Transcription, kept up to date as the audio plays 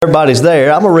everybody's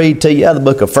there, I'm going to read to you out of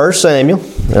the book of 1 Samuel,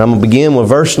 and I'm going to begin with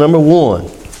verse number 1.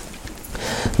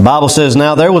 The Bible says,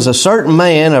 Now there was a certain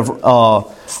man of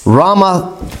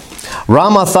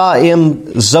Ramathaim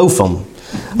Zophim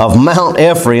of Mount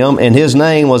Ephraim, and his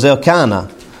name was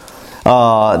Elkanah,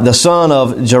 the son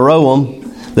of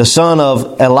Jeroam, the son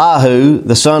of Elihu,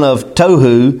 the son of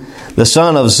Tohu, the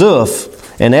son of Zuph,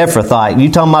 an Ephrathite. You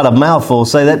talking about a mouthful,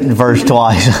 say that verse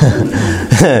twice.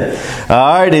 All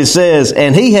right, it says,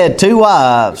 And he had 2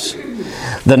 wives.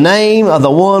 The name of the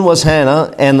one was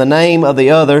Hannah, and the name of the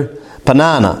other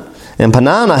Peninnah. And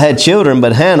Peninnah had children,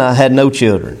 but Hannah had no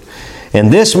children.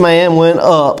 And this man went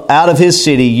up out of his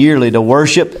city yearly to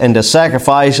worship and to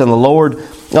sacrifice unto the Lord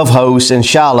of hosts in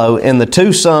Shiloh. And the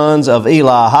 2 sons of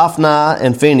Eli, Hophni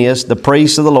and Phinehas, the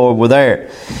priests of the Lord, were there.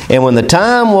 And when the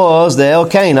time was that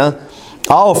Elkanah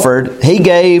offered, he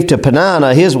gave to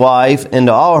Peninnah his wife and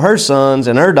to all her sons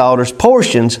and her daughters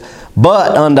portions.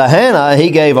 But unto Hannah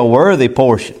he gave a worthy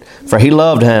portion, for he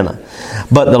loved Hannah.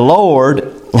 But the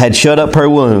Lord had shut up her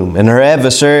womb, and her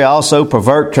adversary also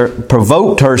provoked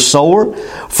her sore,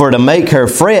 for to make her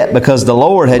fret, because the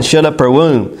Lord had shut up her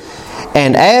womb.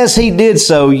 And as he did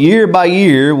so year by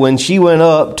year, when she went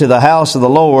up to the house of the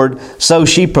Lord, so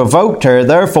she provoked her,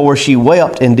 therefore she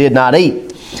wept and did not eat.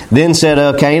 Then said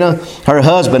Elkanah, her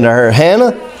husband, to her,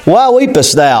 Hannah, why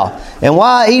weepest thou? And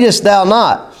why eatest thou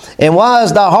not? And why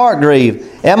is thy heart grieved?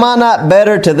 Am I not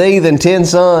better to thee than 10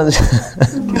 sons?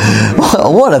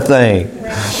 What a thing.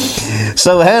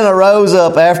 So Hannah rose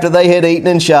up after they had eaten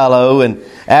in Shiloh, and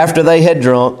after they had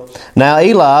drunk. Now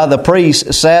Eli the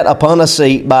priest sat upon a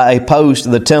seat by a post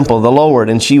of the temple of the Lord,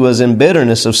 and she was in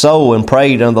bitterness of soul, and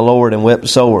prayed unto the Lord, and wept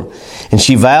sore. And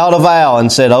she vowed a vow,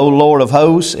 and said, O Lord of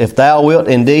hosts, if thou wilt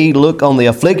indeed look on the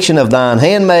affliction of thine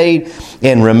handmaid,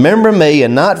 and remember me,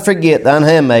 and not forget thine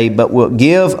handmaid, but wilt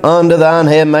give unto thine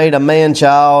handmaid a man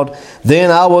child,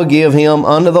 then I will give him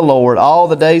unto the Lord all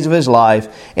the days of his life,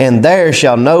 and there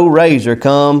shall no razor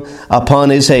come upon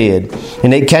his head.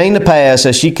 And it came to pass,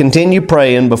 as she continued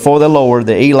praying before the Lord,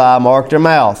 that Eli marked her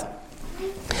mouth.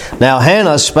 Now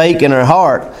Hannah spake in her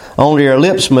heart, only her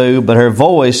lips moved, but her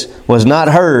voice was not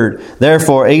heard.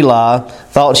 Therefore Eli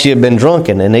thought she had been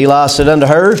drunken. And Eli said unto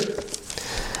her,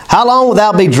 How long wilt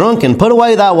thou be drunken? Put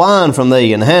away thy wine from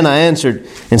thee. And Hannah answered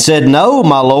and said, No,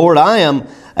 my Lord, I am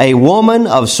a woman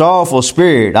of sorrowful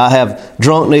spirit. I have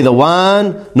drunk neither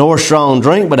wine nor strong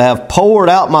drink, but have poured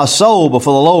out my soul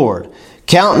before the Lord.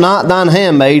 Count not thine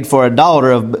handmaid for a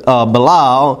daughter of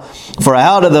Belial, for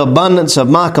out of the abundance of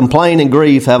my complaint and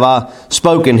grief have I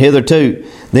spoken hitherto.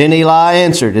 Then Eli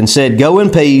answered and said, Go in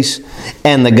peace,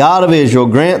 and the God of Israel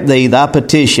grant thee thy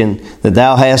petition that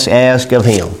thou hast asked of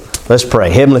him. Let's pray.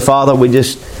 Heavenly Father, we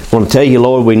just want to tell you,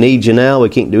 Lord, we need you now. We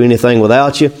can't do anything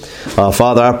without you.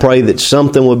 Father, I pray that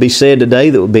something would be said today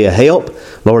that would be a help.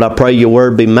 Lord, I pray your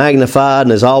word be magnified,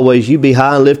 and as always, you be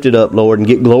high and lifted up, Lord, and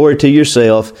get glory to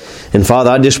yourself. And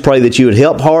Father, I just pray that you would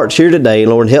help hearts here today,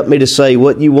 Lord, and help me to say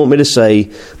what you want me to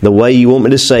say, the way you want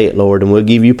me to say it, Lord, and we'll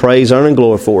give you praise, honor, and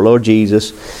glory for it, Lord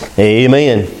Jesus.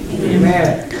 Amen.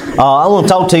 Amen. I want to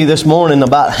talk to you this morning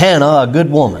about Hannah, a good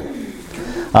woman.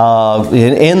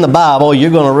 In the Bible,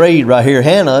 you're going to read right here,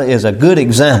 Hannah is a good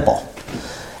example.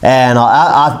 And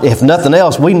if nothing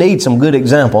else, we need some good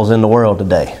examples in the world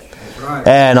today. Right.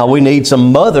 And we need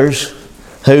some mothers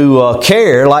who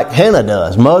care like Hannah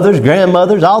does. Mothers,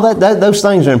 grandmothers, all those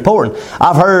things are important.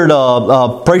 I've heard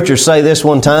a preacher say this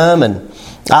one time, and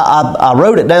I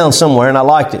wrote it down somewhere, and I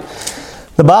liked it.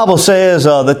 The Bible says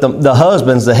that the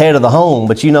husband's the head of the home,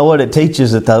 but you know what? It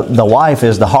teaches that the wife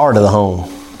is the heart of the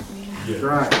home. That's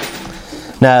right.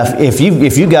 Now, if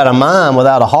you got a mind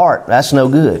without a heart, that's no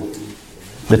good.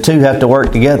 The two have to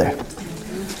work together.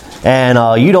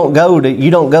 And you don't go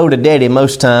to Daddy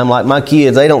most time. Like my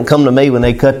kids, they don't come to me when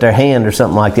they cut their hand or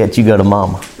something like that. You go to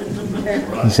Mama.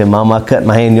 You say, Mama, I cut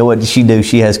my hand. You know what does she do?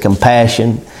 She has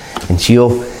compassion, and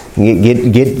she'll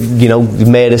get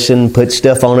medicine, put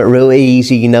stuff on it real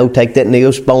easy. Take that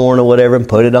Neosporin or whatever and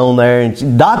put it on there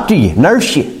and doctor you,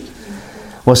 nurse you.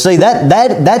 Well, see,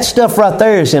 that stuff right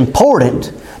there is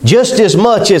important just as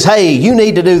much as, hey, you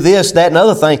need to do this, that, and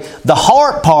other thing. The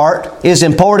heart part is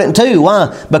important too.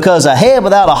 Why? Because a head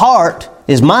without a heart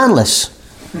is mindless.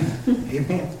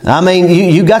 Amen. I mean,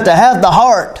 you got to have the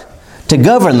heart to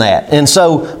govern that. And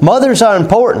so mothers are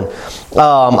important.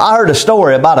 I heard a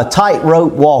story about a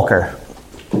tightrope walker.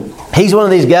 He's one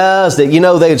of these guys that,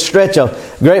 they'd stretch a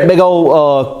great big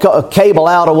old cable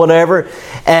out or whatever.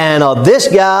 And this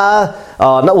guy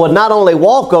would not only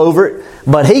walk over it,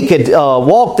 but he could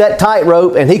walk that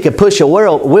tightrope, and he could push a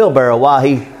wheelbarrow while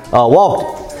he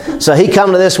walked it. So he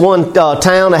come to this one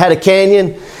town that had a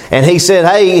canyon, And he said,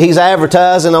 hey, he's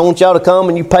advertising, I want y'all to come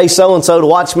and you pay so-and-so to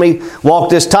watch me walk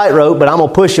this tightrope, but I'm going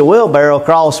to push a wheelbarrow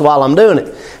across while I'm doing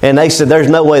it. And they said, there's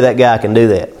no way that guy can do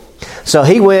that. So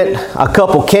he went a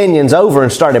couple canyons over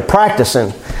and started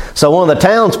practicing. So one of the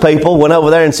townspeople went over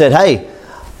there and said, hey,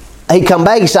 he come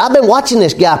back, he said, I've been watching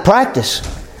this guy practice.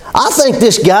 I think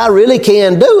this guy really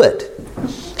can do it.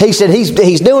 He said he's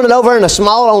doing it over on a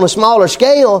smaller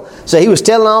scale. So he was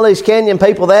telling all these canyon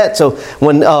people that. So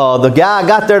when the guy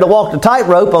got there to walk the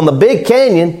tightrope on the big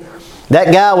canyon,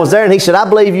 that guy was there and he said, I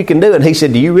believe you can do it. And he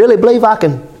said, do you really believe I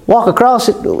can walk across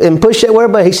it and push that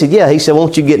wheelbarrow? He said, yeah. He said,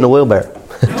 won't you get in the wheelbarrow?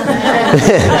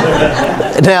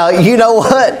 Now, you know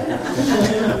what?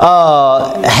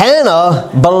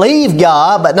 Hannah believed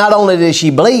God, but not only did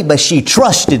she believe, but she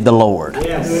trusted the Lord.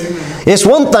 Yes. It's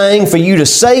one thing for you to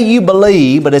say you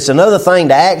believe, but it's another thing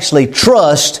to actually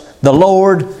trust the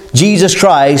Lord Jesus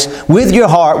Christ with your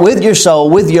heart, with your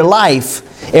soul, with your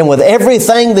life, and with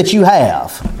everything that you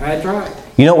have. That's right.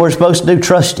 You know what we're supposed to do?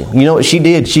 Trust Him. You know what she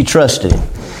did? She trusted Him.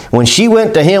 When she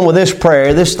went to Him with this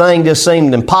prayer, this thing just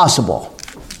seemed impossible.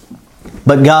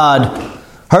 But God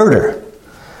heard her.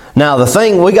 Now, the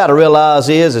thing we got to realize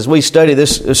is, as we study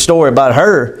this story about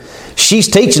her, she's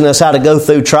teaching us how to go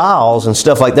through trials and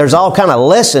stuff like that. There's all kind of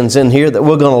lessons in here that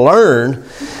we're going to learn.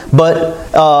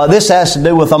 But this has to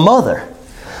do with a mother.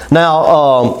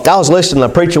 Now, I was listening to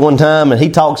a preacher one time, and he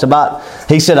talks about,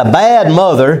 he said, a bad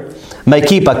mother may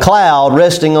keep a cloud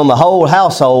resting on the whole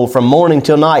household from morning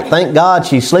till night. Thank God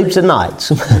she sleeps at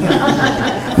nights.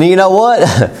 You know what?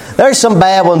 There's some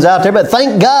bad ones out there, but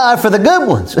thank God for the good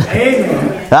ones.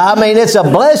 Amen. I mean, it's a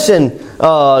blessing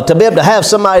to be able to have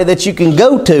somebody that you can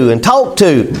go to and talk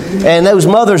to. And those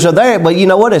mothers are there. But you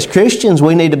know what? As Christians,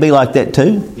 we need to be like that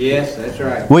too. Yes, that's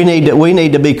right. We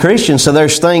need to be Christians. So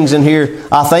there's things in here,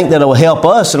 I think, that will help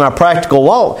us in our practical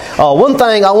walk. One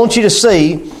thing I want you to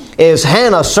see is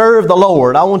Hannah served the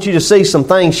Lord. I want you to see some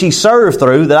things she served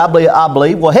through that I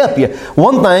believe will help you.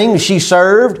 One thing, she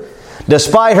served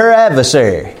despite her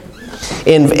adversary.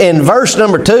 In verse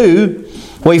number 2,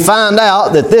 we find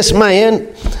out that this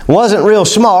man wasn't real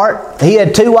smart. He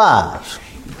had 2 wives.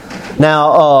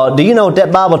 Now, do you know what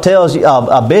that Bible tells you?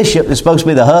 A bishop is supposed to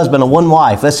be the husband of 1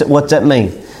 wife. What's that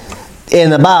mean?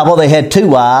 In the Bible, they had 2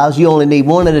 wives. You only need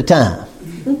 1 at a time.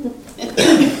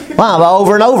 Wow,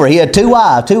 over and over. He had 2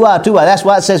 wives, 2 wives, 2 wives. That's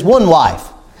why it says 1 wife.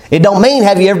 It don't mean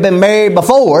have you ever been married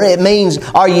before. It means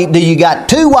do you got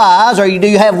 2 wives or do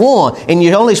you have 1? And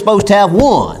you're only supposed to have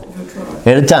 1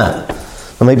 at a time.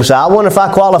 Some people say, I wonder if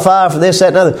I qualify for this, that,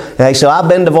 and other. Hey, so I've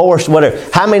been divorced, whatever.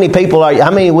 How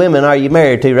many women are you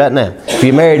married to right now? If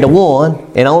you're married to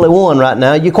 1 and only 1 right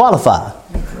now, you qualify.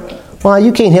 Well,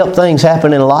 you can't help things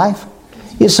happen in life.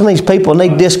 Some of these people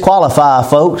need to disqualify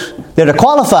folks that are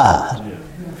qualified.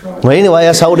 Well, anyway,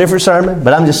 that's a whole different sermon.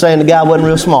 But I'm just saying the guy wasn't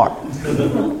real smart.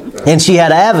 And she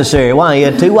had an adversary. Why? He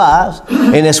had 2 wives.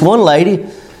 And this one lady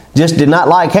just did not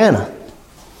like Hannah.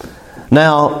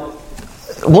 Now,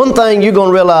 one thing you're going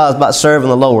to realize about serving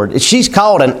the Lord is she's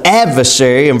called an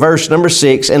adversary in verse number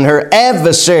 6. And her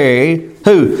adversary,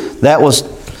 who? That was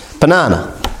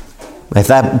Peninnah.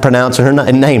 If I'm pronouncing her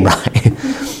name right.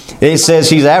 It says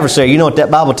she's an adversary. You know what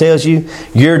that Bible tells you?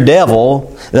 Your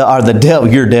devil.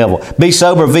 Be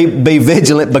sober, be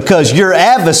vigilant, because your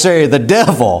adversary, the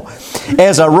devil,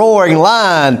 as a roaring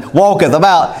lion, walketh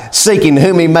about seeking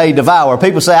whom he may devour.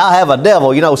 People say, I have a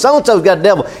devil. You know, so-and-so's got a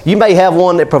devil. You may have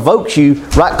one that provokes you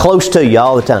right close to you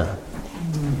all the time.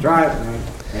 That's right, man.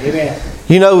 Amen.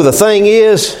 You know, the thing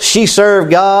is, she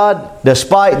served God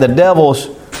despite the devil's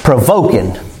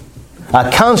provoking.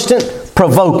 A constant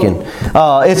provoking.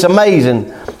 It's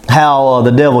amazing how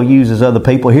the devil uses other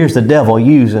people. Here's the devil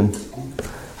using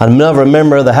another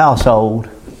member of the household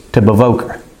to provoke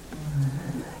her.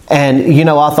 And you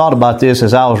know, I thought about this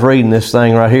as I was reading this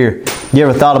thing right here. You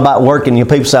ever thought about working? You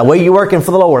people say, well, you working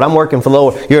for the Lord. I'm working for the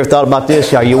Lord. You ever thought about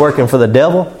this? Are you working for the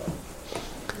devil?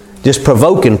 Just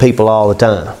provoking people all the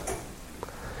time.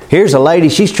 Here's a lady,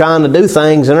 she's trying to do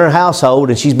things in her household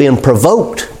and she's being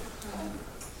provoked.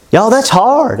 Y'all, that's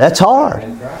hard. That's hard.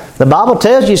 The Bible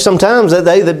tells you sometimes that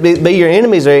they that be your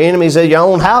enemies are enemies of your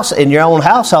own house, in your own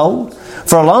household.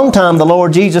 For a long time, the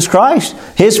Lord Jesus Christ,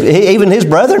 even His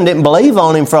brethren didn't believe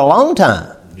on Him for a long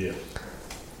time. Yeah.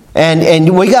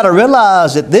 And we got to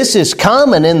realize that this is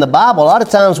common in the Bible. A lot of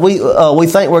times we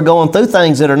think we're going through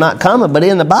things that are not common, but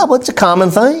in the Bible, it's a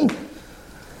common thing.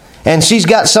 And she's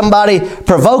got somebody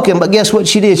provoking, but guess what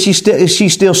she did? She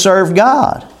still served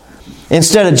God.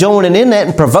 Instead of joining in that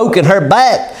and provoking her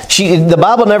back, the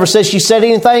Bible never says she said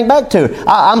anything back to her.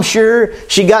 I'm sure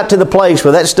she got to the place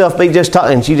where that stuff be just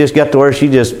talking, and she just got to where she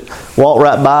just walked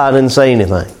right by and didn't say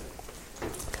anything.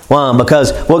 Why?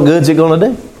 Because what good's it going to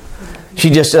do? She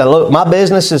just said, look, my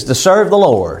business is to serve the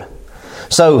Lord.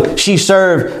 So she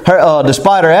served her,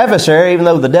 despite her adversary, even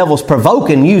though the devil's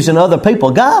provoking, using other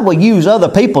people. God will use other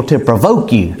people to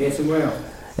provoke you. Yes, He will.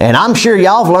 And I'm sure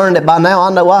y'all have learned it by now.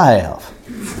 I know I have.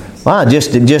 Why?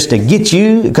 Just to get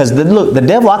you, because look, the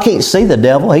devil, I can't see the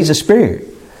devil. He's a spirit.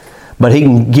 But he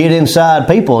can get inside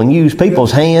people and use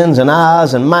people's hands and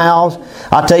eyes and mouths.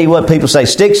 I tell you what, people say,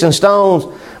 sticks and stones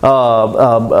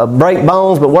break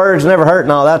bones, but words never hurt.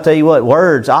 No, I'll tell you what,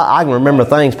 words, I can remember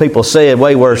things people said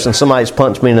way worse than somebody's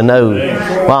punched me in the nose.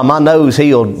 Well, my nose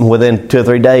healed within 2 or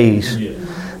 3 days.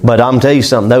 But I'm telling you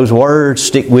something, those words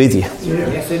stick with you.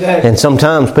 Yes, they do. And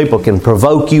sometimes people can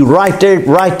provoke you right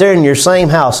there in your same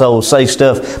household, say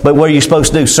stuff. But what are you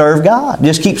supposed to do? Serve God.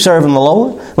 Just keep serving the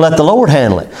Lord. Let the Lord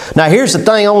handle it. Now here's the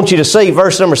thing I want you to see,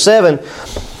 verse number 7.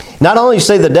 Not only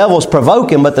see the devil's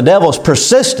provoking, but the devil's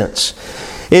persistence.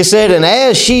 It said, and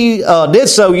as she did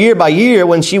so year by year,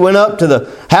 when she went up to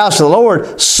the house of the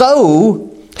Lord, so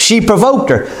she provoked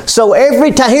her. So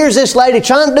every time, here's this lady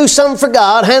trying to do something for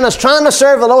God. Hannah's trying to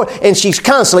serve the Lord, and she's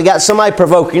constantly got somebody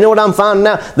provoke her. You know what I'm finding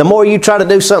out? The more you try to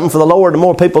do something for the Lord, the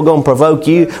more people are going to provoke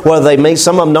you, whether they mean,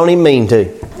 some of them don't even mean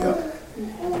to.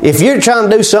 If you're trying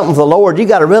to do something for the Lord, you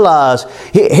got to realize,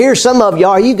 here's some of you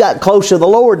are, you got close to the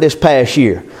Lord this past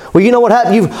year. Well, you know what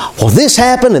happened? This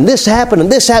happened, and this happened,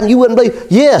 and this happened. You wouldn't believe.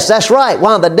 Yes, that's right.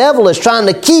 Why? The devil is trying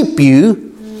to keep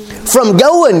you from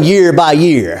going year by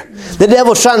year. The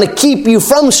devil's trying to keep you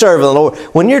from serving the Lord.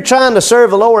 When you're trying to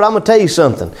serve the Lord, I'm going to tell you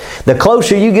something. The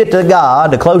closer you get to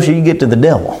God, the closer you get to the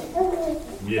devil.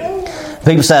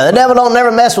 People say, the devil don't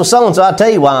never mess with so-and-so. I'll tell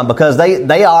you why. Because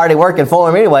they already working for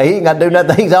him anyway. He ain't got to do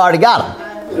nothing. He's already got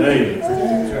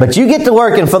them. But you get to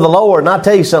working for the Lord, and I'll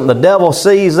tell you something. The devil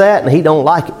sees that, and he don't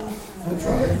like it.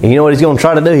 And you know what he's going to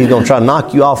try to do? He's going to try to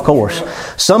knock you off course.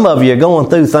 Some of you are going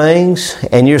through things,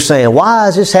 and you're saying, why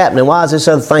is this happening? Why is this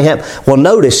other thing happening? Well,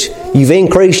 notice, you've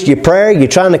increased your prayer. You're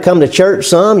trying to come to church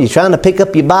some. You're trying to pick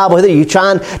up your Bible with you. You're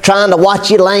trying to watch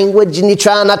your language, and you're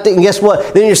trying not to. And guess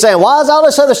what? Then you're saying, why is all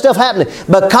this other stuff happening?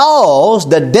 Because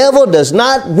the devil does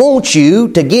not want you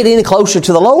to get any closer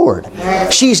to the Lord.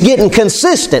 She's getting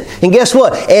consistent. And guess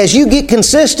what? As you get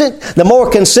consistent, the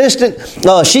more consistent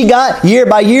she got year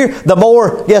by year, the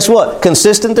more, guess what?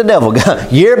 Consistent the devil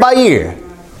got year by year.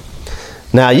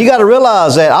 Now, you got to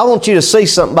realize that. I want you to see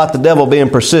something about the devil being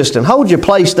persistent. Hold your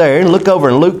place there and look over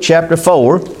in Luke chapter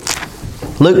 4.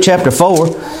 Luke chapter 4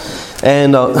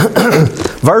 and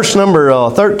verse number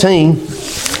 13.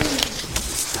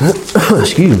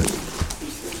 Excuse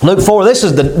me. Luke 4. This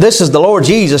is the Lord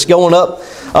Jesus going up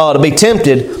to be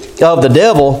tempted of the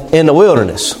devil in the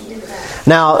wilderness.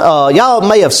 Now, y'all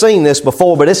may have seen this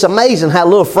before, but it's amazing how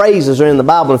little phrases are in the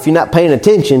Bible. If you're not paying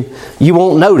attention, you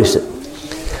won't notice it.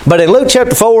 But in Luke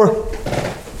chapter 4,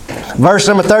 verse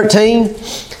number 13,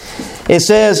 it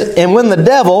says, and when the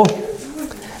devil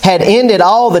had ended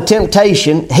all the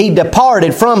temptation, he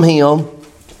departed from him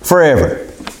forever.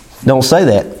 Don't say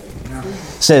that.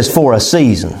 It says for a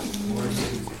season.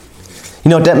 You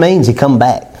know what that means? He come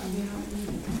back.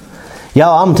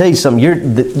 Y'all, I'm going to tell you something.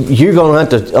 You're going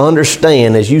to have to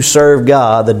understand, as you serve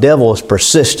God, the devil is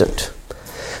persistent.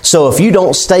 So if you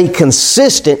don't stay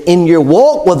consistent in your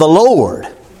walk with the Lord,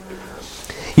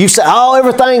 you say, oh,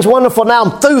 everything's wonderful, now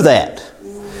I'm through that.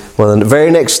 Well, then the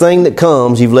very next thing that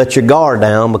comes, you've let your guard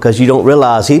down because you don't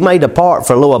realize He may depart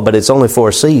for a little while, but it's only for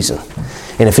a season.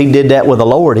 And if He did that with the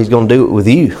Lord, He's going to do it with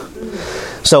you.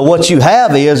 So what you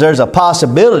have is, there's a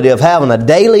possibility of having a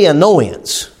daily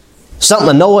annoyance. Something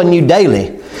annoying you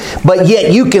daily. But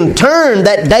yet you can turn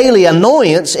that daily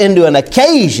annoyance into an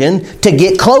occasion to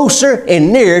get closer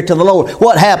and nearer to the Lord.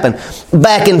 What happened?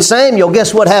 Back in Samuel,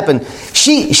 guess what happened?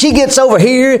 She gets over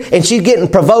here and she's getting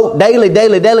provoked daily.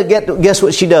 Guess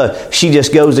what she does? She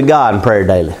just goes to God in prayer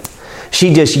daily.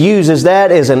 She just uses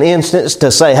that as an instance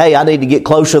to say, hey, I need to get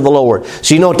closer to the Lord.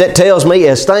 So you know what that tells me?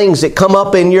 As things that come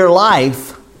up in your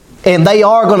life, and they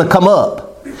are going to come up,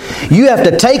 you have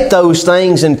to take those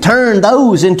things and turn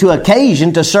those into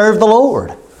occasion to serve the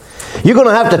Lord. You're going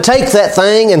to have to take that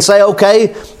thing and say,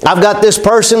 okay, I've got this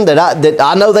person that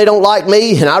I know they don't like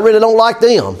me and I really don't like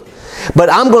them. But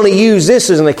I'm going to use this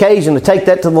as an occasion to take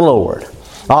that to the Lord.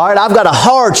 All right, I've got a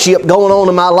hardship going on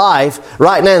in my life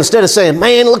right now. Instead of saying,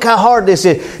 man, look how hard this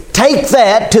is. Take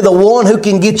that to the one who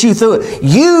can get you through it.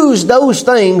 Use those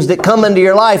things that come into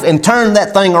your life and turn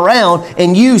that thing around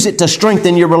and use it to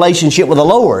strengthen your relationship with the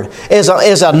Lord. As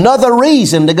another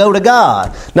reason to go to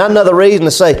God. Not another reason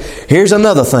to say, here's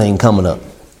another thing coming up.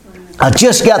 I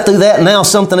just got through that, and now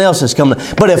something else is coming.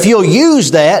 But if you'll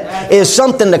use that as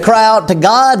something to cry out to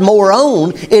God more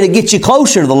on, it'll get you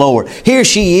closer to the Lord. Here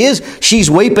she is. She's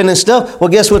weeping and stuff. Well,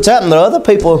 guess what's happening? The other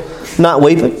people not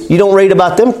weeping. You don't read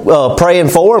about them praying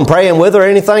for her and praying with her or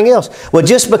anything else. Well,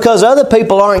 just because other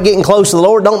people aren't getting close to the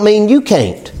Lord don't mean you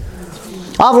can't.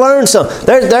 I've learned something.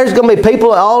 There's going to be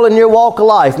people all in your walk of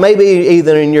life, maybe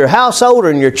either in your household or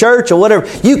in your church or whatever.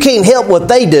 You can't help what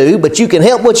they do, but you can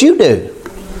help what you do.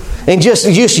 And just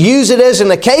use it as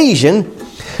an occasion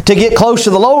to get close to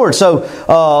the Lord. So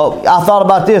I thought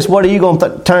about this. What are you going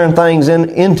to turn things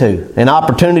into? An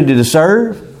opportunity to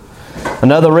serve?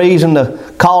 Another reason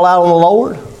to call out on the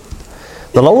Lord?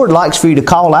 The Lord likes for you to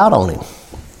call out on Him.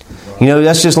 You know,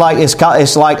 that's just like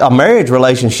it's like a marriage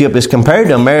relationship is compared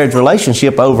to a marriage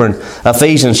relationship over in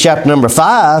Ephesians chapter number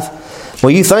 5. Well,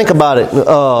 you think about it.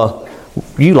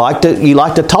 You like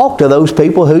to talk to those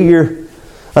people who you're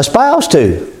espoused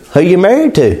to, who you're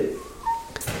married to.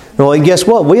 Well, and guess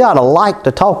what? We ought to like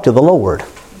to talk to the Lord.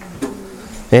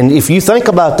 And if you think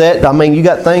about that, I mean, you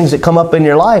got things that come up in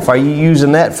your life. Are you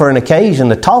using that for an occasion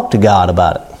to talk to God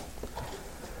about it?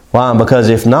 Why? Because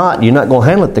if not, you're not going to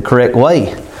handle it the correct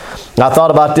way. I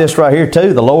thought about this right here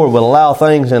too. The Lord will allow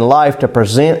things in life to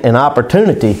present an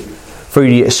opportunity for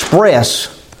you to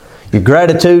express your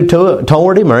gratitude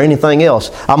toward Him or anything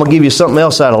else. I'm going to give you something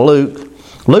else out of Luke.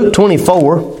 Luke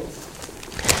 24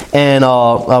 and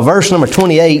verse number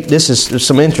 28. This is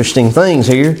some interesting things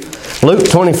here. Luke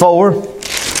 24.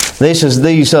 This is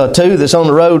these two that's on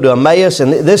the road to Emmaus.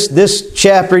 And this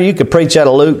chapter, you could preach out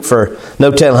of Luke for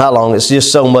no telling how long. It's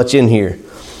just so much in here.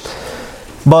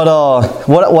 But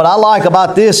what I like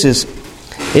about this is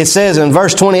it says in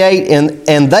verse 28,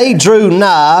 and they drew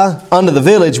nigh unto the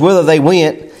village whither they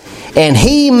went, and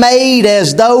he made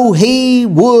as though he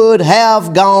would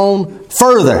have gone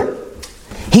further.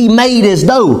 He made as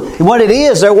though. What it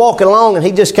is, they're walking along and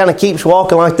he just kind of keeps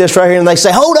walking like this right here, and they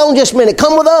say, hold on just a minute,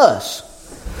 come with us.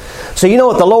 So you know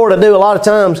what the Lord will do a lot of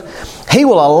times? He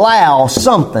will allow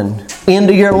something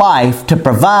into your life to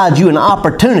provide you an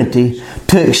opportunity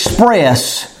to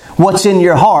express what's in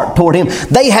your heart toward Him.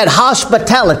 They had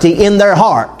hospitality in their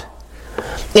heart.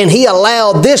 And He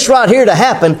allowed this right here to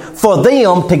happen for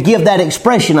them to give that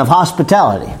expression of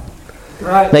hospitality.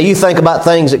 Right. Now you think about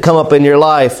things that come up in your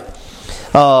life.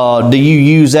 Do you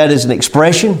use that as an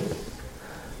expression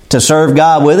to serve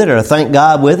God with it or to thank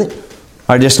God with it?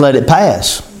 Or just let it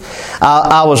pass?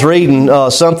 I was reading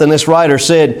something this writer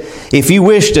said, if you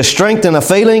wish to strengthen a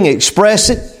feeling, express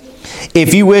it.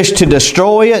 If you wish to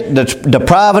destroy it,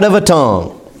 deprive it of a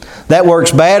tongue. That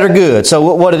works bad or good.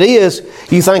 So what it is,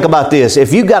 you think about this.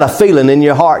 If you've got a feeling in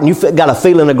your heart and you've got a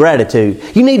feeling of gratitude,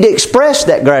 you need to express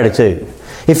that gratitude.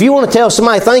 If you want to tell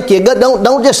somebody thank you,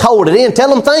 don't just hold it in. Tell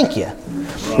them thank you.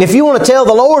 If you want to tell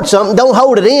the Lord something, don't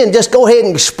hold it in. Just go ahead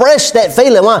and express that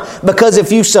feeling. Why? Because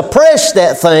if you suppress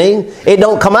that thing, it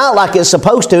don't come out like it's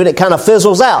supposed to, and it kind of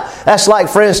fizzles out. That's like,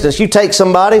 for instance, you take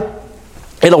somebody,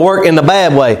 it'll work in the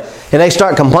bad way, and they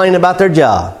start complaining about their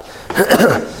job.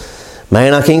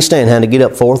 Man, I can't stand having to get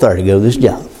up 4:30 to go to this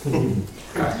job.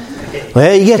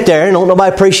 Well, you get there and don't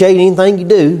nobody appreciate anything you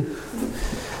do.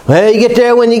 Well, you get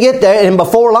there when you get there, and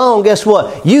before long, guess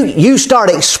what? You start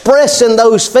expressing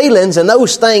those feelings, and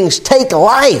those things take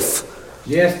life.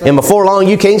 Yes. And before long,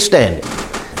 you can't stand it.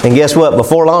 And guess what?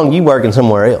 Before long, you working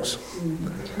somewhere else.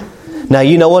 Now,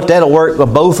 you know what? That'll work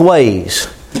both ways.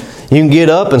 You can get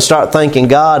up and start thanking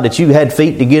God that you had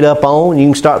feet to get up on. You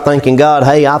can start thanking God,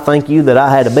 hey, I thank you that I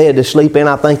had a bed to sleep in.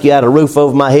 I thank you I had a roof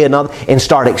over my head. And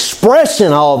start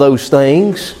expressing all those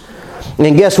things.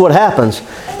 And guess what happens?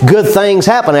 Good things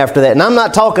happen after that. And I'm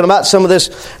not talking about some of this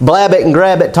blab it and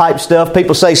grab it type stuff.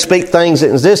 People say speak things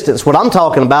in existence. What I'm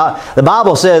talking about, the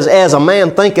Bible says, as a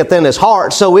man thinketh in his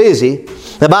heart, so is he.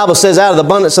 The Bible says, out of the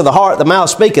abundance of the heart, the mouth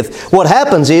speaketh. What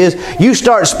happens is, you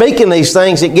start speaking these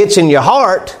things, it gets in your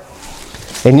heart.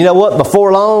 And you know what?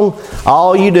 Before long,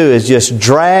 all you do is just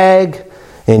drag,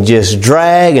 and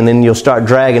then you'll start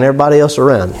dragging everybody else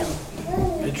around you.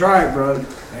 That's right, brother.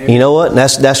 You know what?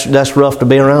 That's rough to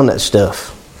be around that stuff.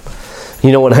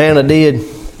 You know what Hannah did?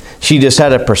 She just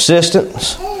had a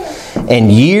persistence.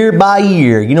 And year by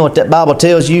year, you know what that Bible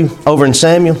tells you over in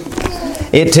Samuel?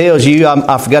 It tells you,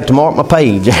 I forgot to mark my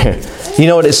page. You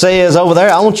know what it says over there?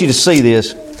 I want you to see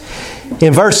this.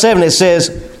 In verse 7 it says,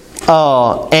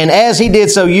 and as he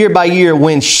did so year by year,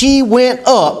 when she went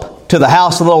up to the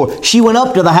house of the Lord. She went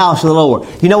up to the house of the Lord.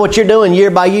 You know what you're doing year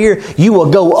by year? You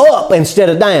will go up instead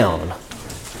of down.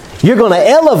 You're going to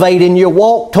elevate in your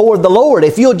walk toward the Lord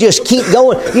if you'll just keep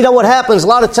going. You know what happens? A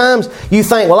lot of times you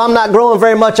think, well, I'm not growing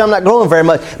very much, I'm not growing very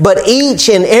much. But each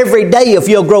and every day, if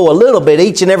you'll grow a little bit,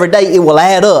 each and every day, it will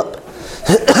add up.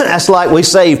 That's like we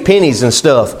save pennies and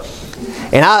stuff.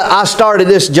 And I started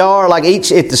this jar, like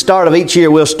at the start of each year,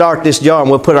 we'll start this jar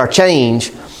and we'll put our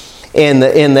change in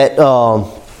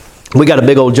that. We got a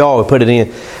big old jar we put it in.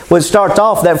 When it starts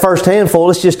off, that first handful,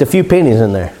 it's just a few pennies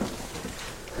in there.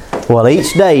 Well,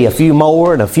 each day, a few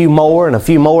more and a few more and a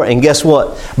few more. And guess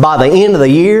what? By the end of the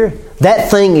year, that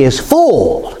thing is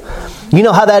full. You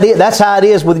know how that is? That's how it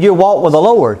is with your walk with the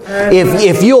Lord.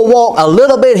 If you'll walk a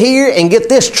little bit here and get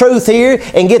this truth here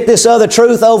and get this other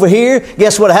truth over here,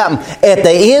 guess what happened? At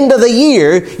the end of the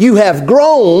year, you have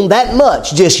grown that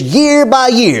much, just year by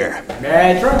year.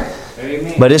 That's right.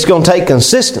 Amen. But it's going to take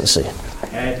consistency.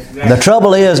 The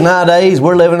trouble is nowadays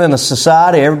we're living in a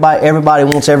society, everybody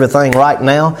wants everything right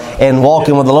now, and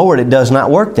walking with the Lord, it does not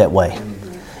work that way.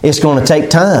 It's going to take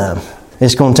time.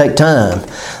 It's going to take time.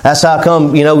 That's how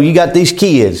come, you got these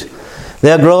kids.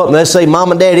 They'll grow up and they'll say,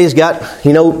 Mom and Daddy's got,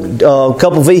 a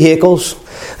couple vehicles.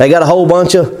 They got a whole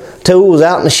bunch of tools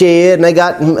out in the shed,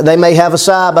 and they may have a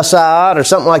side-by-side or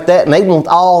something like that, and they want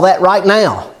all that right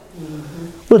now.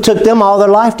 Well, it took them all their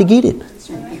life to get it.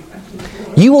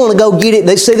 You want to go get it.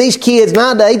 They say these kids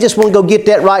nowadays just want to go get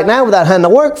that right now without having to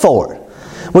work for it.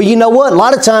 Well, you know what? A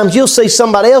lot of times you'll see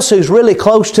somebody else who's really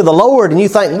close to the Lord and you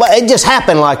think, well, it just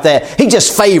happened like that. He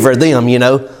just favored them,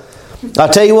 I'll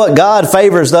tell you what, God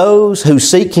favors those who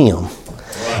seek Him.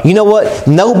 You know what?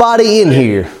 Nobody in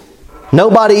here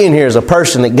is a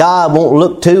person that God won't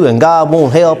look to and God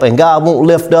won't help and God won't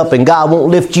lift up and God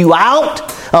won't lift you out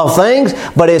of things,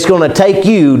 but it's going to take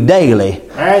you daily.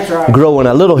 That's right. Growing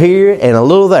a little here and a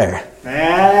little there.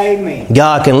 Amen.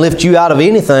 God can lift you out of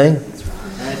anything.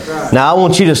 That's right. Now I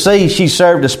want you to see she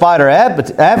served despite her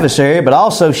adversary, but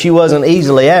also she wasn't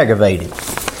easily aggravated.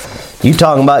 You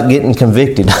talking about getting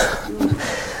convicted.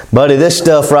 Buddy, this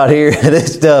stuff right here,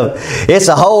 it's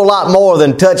a whole lot more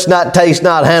than touch not, taste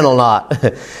not, handle not.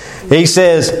 He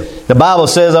says, the Bible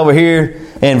says over here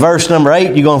in verse number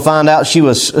 8, you're going to find out she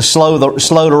was slow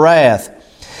to wrath.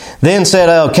 Then said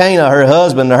Elkanah, her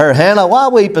husband, to her, Hannah, why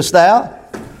weepest thou?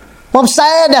 Well, I'm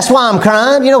sad, that's why I'm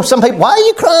crying. Some people, why are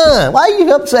you crying? Why are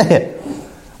you upset?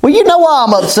 Well, you know why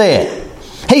I'm upset.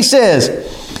 He says,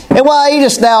 and why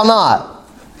eatest thou not?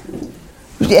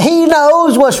 He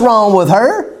knows what's wrong with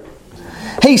her.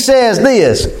 He says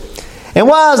this, and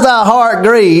why is thy heart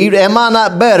grieved? Am I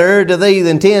not better to thee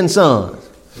than 10 sons?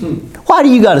 Why do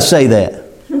you got to say that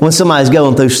when somebody's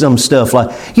going through some stuff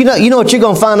like... You know what you're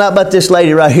going to find out about this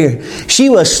lady right here? She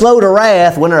was slow to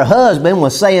wrath when her husband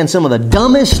was saying some of the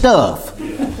dumbest stuff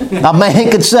a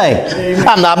man could say.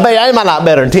 Am I not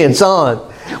better than 10 sons?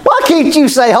 Why can't you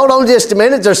say, hold on just a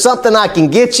minute, is there something I can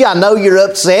get you? I know you're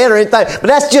upset or anything. But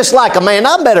that's just like a man,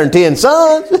 I'm better than 10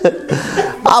 sons.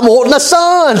 I'm wanting a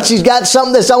son. She's got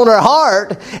something that's on her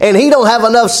heart. And he don't have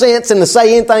enough sense to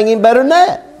say anything any better than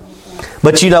that.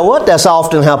 But you know what? That's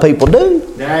often how people do.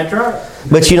 That's right.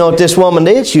 But you know what this woman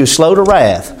did? She was slow to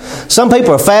wrath. Some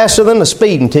people are faster than a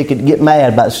speeding ticket to get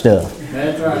mad about stuff.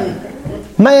 That's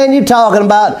right. Man, you're talking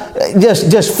about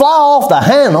just fly off the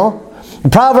handle.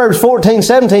 Proverbs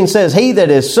 14:17 says, he that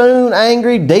is soon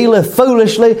angry dealeth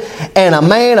foolishly, and a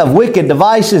man of wicked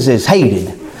devices is hated.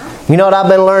 You know what I've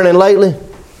been learning lately?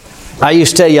 I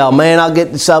used to tell y'all, man, I'll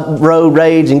get this up road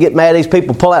rage and get mad at these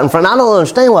people pull out in front. I don't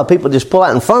understand why people just pull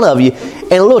out in front of you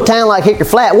in a little town like Hickory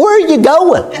Flat. Where are you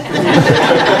going?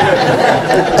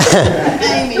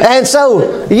 And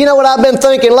so, you know what I've been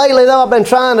thinking lately though? I've been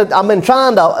trying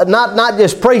to not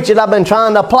just preach it, I've been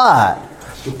trying to apply it.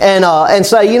 And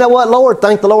say, you know what, Lord,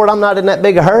 thank the Lord I'm not in that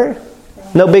big a hurry.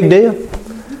 No big deal.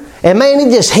 And man,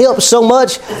 it just helps so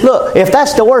much. Look, if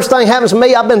that's the worst thing happens to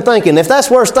me, I've been thinking, if that's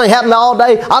the worst thing happened all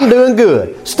day, I'm doing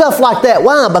good. Stuff like that.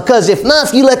 Why? Because if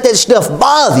you let that stuff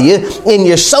bother you and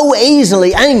you're so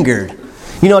easily angered,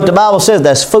 you know what the Bible says?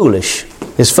 That's foolish.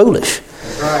 It's foolish.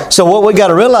 Right. So what we got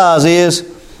to realize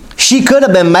is she could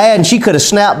have been mad and she could have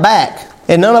snapped back.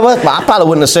 And none of us, I probably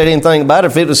wouldn't have said anything about it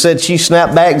if it was said she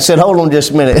snapped back and said, hold on just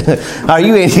a minute.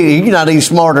 You're not even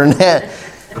smarter than that.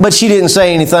 But she didn't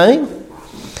say anything.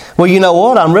 Well, you know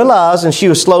what? I'm realizing she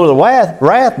was slow to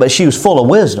wrath, but she was full of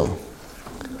wisdom.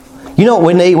 You know what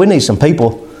we need? We need some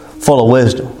people full of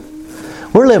wisdom.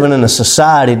 We're living in a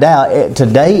society now.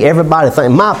 Today, everybody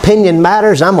thinks, my opinion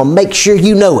matters. I'm going to make sure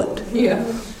you know it. Yeah.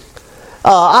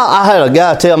 I had a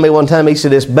guy tell me one time, he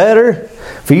said, it's better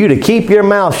for you to keep your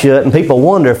mouth shut and people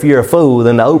wonder if you're a fool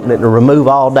than to open it and remove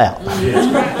all doubt.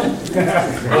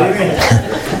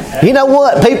 You know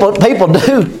what people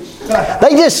do?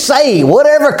 They just say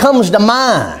whatever comes to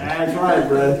mind. That's right,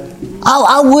 brother.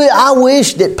 I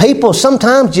wish that people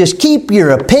sometimes just keep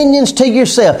your opinions to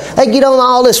yourself. They get on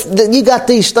all this. You got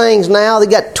these things now. They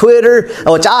got Twitter,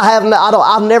 which I haven't.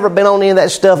 I've never been on any of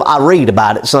that stuff. I read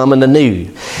about it some in the news.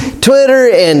 Twitter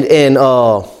and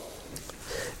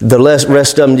the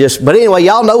rest of them just. But anyway,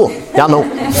 y'all know them. Y'all know.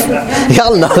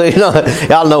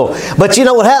 Y'all know. But you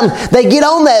know what happens? They get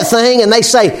on that thing and they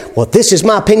say, "Well, this is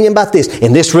my opinion about this,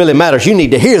 and this really matters. You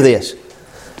need to hear this."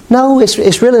 No,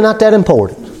 it's really not that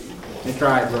important. That's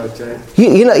right, brother.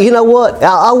 You know what?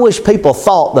 I wish people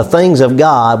thought the things of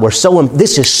God were so.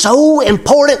 This is so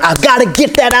important. I've got to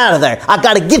get that out of there. I've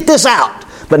got to get this out.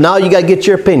 But now you got to get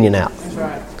your opinion out. That's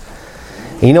right.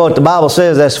 You know what the Bible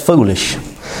says? That's foolish.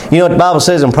 You know what the Bible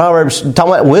says in Proverbs,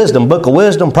 talking about wisdom, book of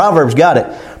wisdom, Proverbs got it.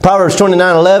 Proverbs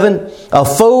 29:11, a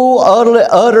fool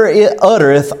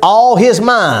uttereth all his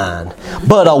mind,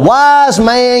 but a wise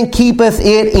man keepeth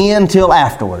it in till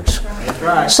afterwards. That's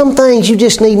right. Some things you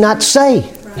just need not to say.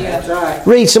 That's right.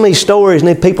 Read some of these stories and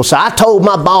then people say, I told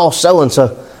my boss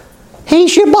so-and-so.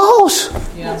 He's your boss.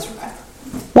 Yeah, that's right.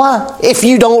 Why? If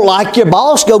you don't like your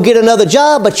boss, go get another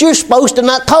job, but you're supposed to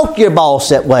not talk to your boss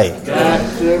that way.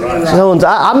 That's right. So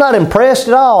I'm not impressed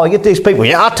at all. I get these people,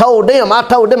 I told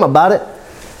them about it.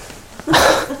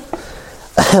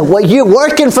 Well, you're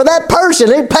working for that person.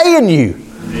 They're paying you.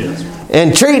 Yes.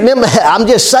 And treating them, I'm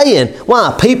just saying,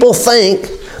 why? People think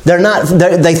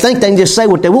they think they can just say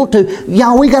what they want to.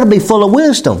 Y'all, we got to be full of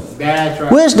wisdom. That's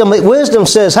right. Wisdom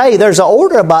says, hey, there's an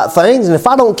order about things, and if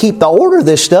I don't keep the order of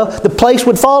this stuff, the place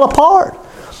would fall apart.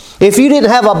 If you didn't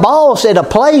have a boss at a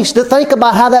place, to think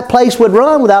about how that place would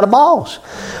run without a boss.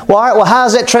 Well, all right, well, how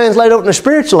does that translate over in the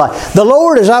spiritual life? The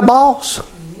Lord is our boss.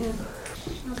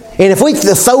 And if we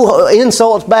throw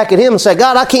insults back at Him and say,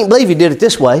 God, I can't believe you did it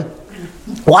this way.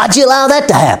 Why'd you allow that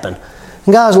to happen?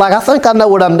 And God's like, I think I know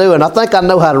what I'm doing. I think I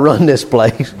know how to run this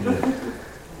place.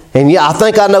 And yeah, I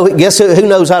think I know. Guess who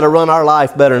knows how to run our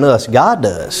life better than us? God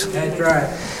does. That's right.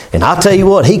 And I'll tell you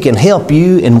what, He can help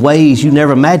you in ways you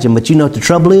never imagined. But you know what the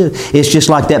trouble is? It's just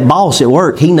like that boss at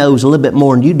work. He knows a little bit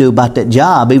more than you do about that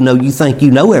job, even though you think you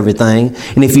know everything.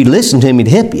 And if you listen to Him, He'd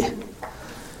help you.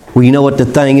 Well, you know what the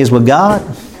thing is with God?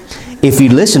 If you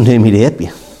listen to Him, He'd help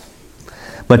you.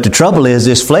 But the trouble is,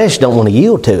 this flesh don't want to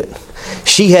yield to it.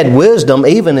 She had wisdom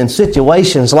even in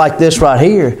situations like this right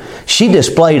here. She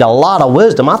displayed a lot of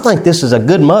wisdom. I think this is a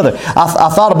good mother. I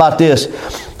thought about this.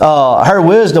 Her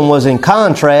wisdom was in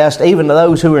contrast even to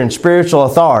those who are in spiritual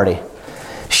authority.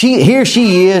 Here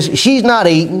she is. She's not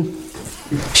eating.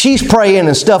 She's praying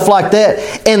and stuff like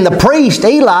that. And the priest,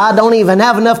 Eli, don't even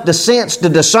have enough sense to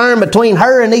discern between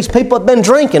her and these people that have been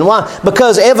drinking. Why?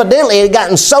 Because evidently it had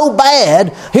gotten so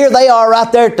bad. Here they are right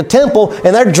there at the temple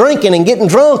and they're drinking and getting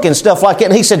drunk and stuff like that.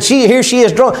 And he said, here she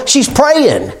is drunk. She's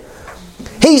praying.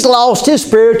 He's lost his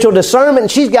spiritual discernment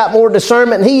and she's got more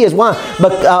discernment than he is. Why?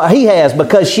 He has,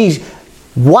 because she's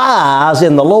wise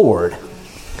in the Lord.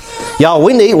 Y'all,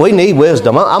 we need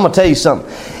wisdom. I'm going to tell you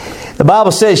something. The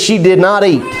Bible says she did not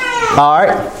eat. All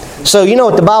right. So you know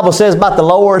what the Bible says about the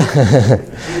Lord?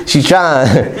 She's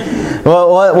trying.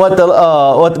 Well, what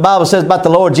the Bible says about the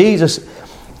Lord Jesus?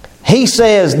 He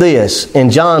says this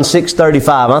in John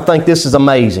 6:35. I think this is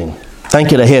amazing. I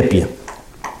think it'll help you.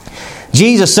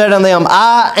 Jesus said unto them,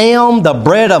 I am the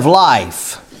bread of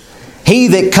life. He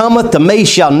that cometh to me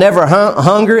shall never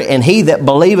hunger, and he that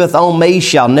believeth on me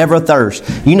shall never thirst.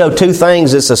 You know two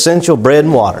things that's essential: bread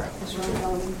and water.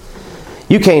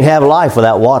 You can't have life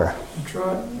without water. That's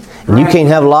right. And you can't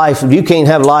have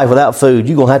life without food.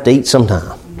 You're going to have to eat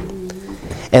sometime.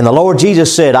 And the Lord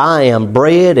Jesus said, I am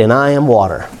bread and I am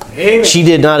water. Amen. She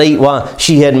did not eat why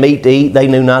she had meat to eat they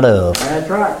knew not of. That's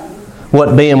right.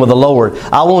 What being with the Lord.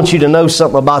 I want you to know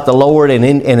something about the Lord, and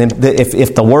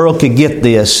if the world could get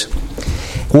this,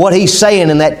 what He's saying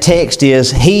in that text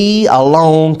is He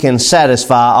alone can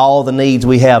satisfy all the needs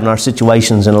we have in our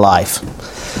situations in life.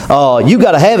 You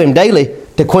got to have Him daily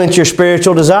to quench your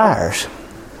spiritual desires.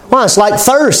 Well, it's like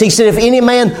thirst. He said, if any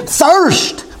man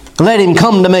thirst, let him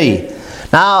come to me.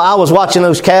 Now, I was watching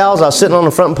those cows. I was sitting on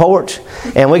the front porch,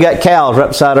 and we got cows right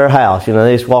beside our house. You know,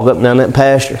 they just walk up and down that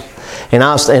pasture. And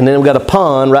then we got a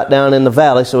pond right down in the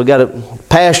valley. So we got a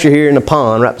pasture here and a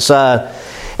pond right beside.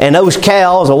 And those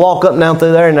cows will walk up and down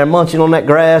through there, and they're munching on that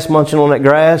grass.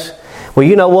 Well,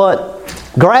 you know what?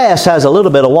 Grass has a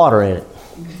little bit of water in it.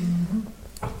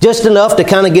 Just enough to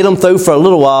kind of get them through for a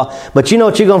little while. But you know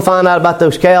what you're going to find out about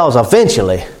those cows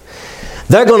eventually?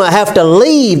 They're going to have to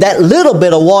leave that little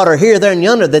bit of water here, there, and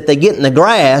yonder that they get in the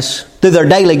grass through their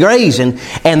daily grazing,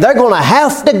 and they're going to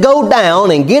have to go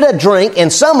down and get a drink.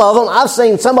 And some of them, I've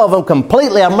seen some of them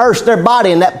completely immerse their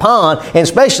body in that pond, and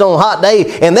especially on a hot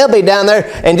day, and they'll be down there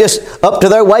and just up to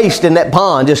their waist in that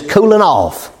pond, just cooling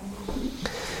off.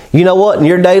 You know what? In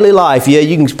your daily life,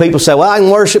 people say, well, I can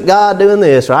worship God doing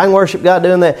this, or I can worship God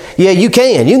doing that. Yeah, you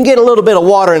can. You can get a little bit of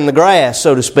water in the grass,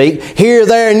 so to speak, here,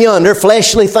 there, and yonder,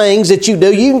 fleshly things that you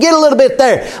do. You can get a little bit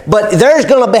there. But there's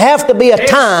going to have to be a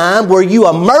time where you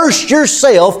immerse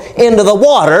yourself into the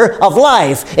water of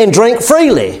life and drink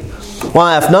freely.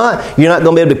 Why, if not, you're not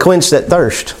going to be able to quench that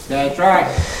thirst. That's right.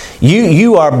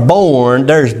 You are born,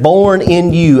 there's born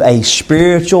in you a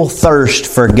spiritual thirst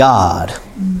for God.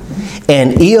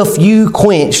 And if you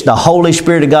quench the Holy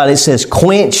Spirit of God, it says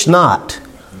quench not.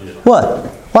 What?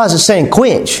 Why is it saying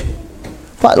quench?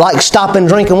 What, like stopping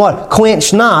drinking water?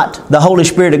 Quench not the Holy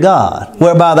Spirit of God,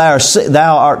 whereby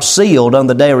thou art sealed on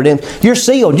the day of redemption. You're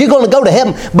sealed. You're going to go to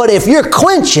heaven. But if you're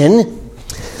quenching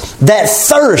that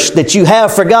thirst that you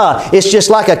have for God, it's just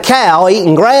like a cow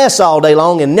eating grass all day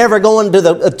long and never going to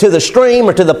the stream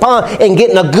or to the pond and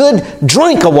getting a good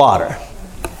drink of water.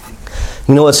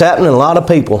 You know what's happening? A lot of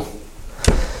people,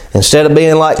 instead of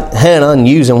being like Hannah and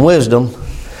using wisdom,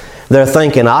 they're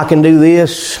thinking, I can do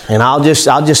this, and I'll just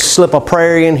slip a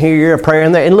prayer in here, a prayer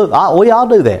in there. And look, we all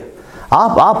do that.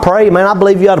 I'll pray, man. I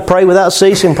believe you ought to pray without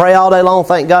ceasing, pray all day long,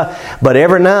 thank God. But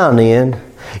every now and then,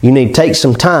 you need to take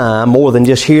some time, more than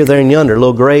just here, there, and yonder. A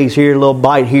little graze here, a little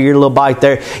bite here, a little bite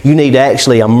there. You need to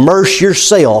actually immerse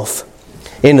yourself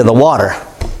into the water.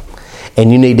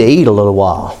 And you need to eat a little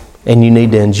while. And you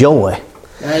need to enjoy.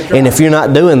 And if you're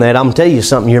not doing that, I'm going to tell you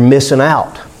something, you're missing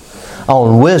out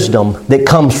on wisdom that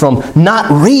comes from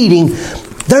not reading.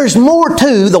 There's more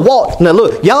to the walk. Now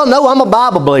look, y'all know I'm a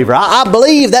Bible believer. I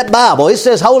believe that Bible. It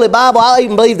says Holy Bible. I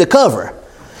even believe the cover.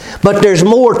 But there's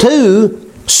more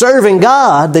to serving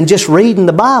God than just reading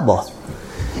the Bible.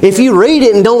 If you read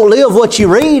it and don't live what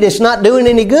you read, it's not doing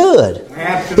any good.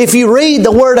 If you read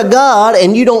the Word of God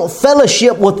and you don't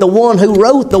fellowship with the one who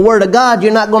wrote the Word of God,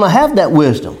 you're not going to have that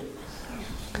wisdom.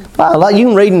 Like you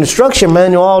can read an instruction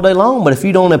manual all day long, but if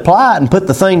you don't apply it and put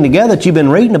the thing together that you've been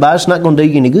reading about, it's not going to do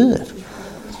you any good.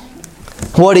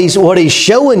 What he's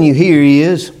showing you here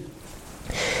is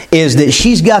that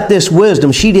she's got this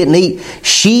wisdom she didn't eat.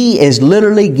 She is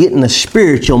literally getting a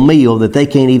spiritual meal that they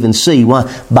can't even see.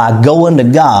 Why? By going to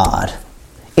God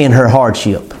in her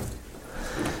hardship.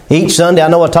 Each Sunday, I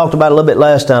know I talked about it a little bit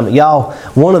last time, but y'all,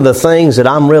 one of the things that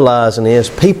I'm realizing is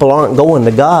people aren't going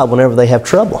to God whenever they have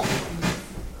trouble.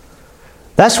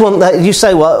 That's when you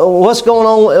say, well, what's going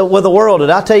on with the world? Did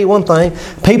I tell you one thing?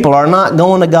 People are not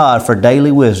going to God for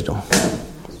daily wisdom.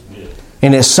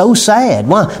 And it's so sad.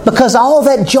 Why? Because all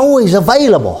that joy is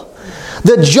available.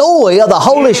 The joy of the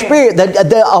Holy Spirit,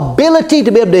 the ability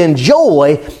to be able to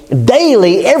enjoy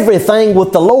daily everything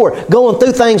with the Lord, going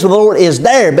through things with the Lord is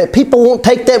there, but people won't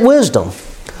take that wisdom.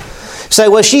 Say,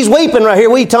 well, she's weeping right here.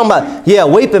 What are you talking about? Yeah,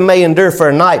 weeping may endure for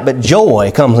a night, but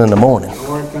joy comes in the morning.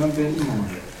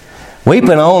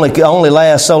 Weeping only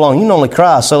lasts so long. You can only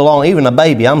cry so long. Even a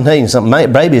baby. I'm telling you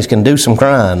something. Babies can do some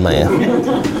crying,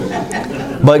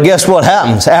 man. But guess what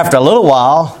happens? After a little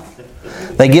while,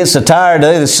 they get so tired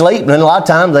they sleep, and then a lot of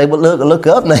times they look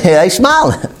up and they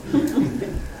smiling.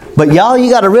 But y'all,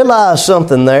 you got to realize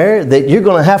something there, that you're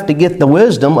going to have to get the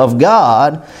wisdom of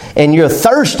God, and you're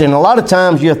thirsting. A lot of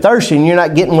times you're thirsty and you're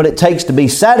not getting what it takes to be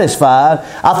satisfied.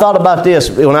 I thought about this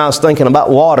when I was thinking about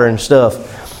water and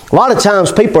stuff. A lot of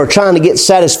times people are trying to get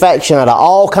satisfaction out of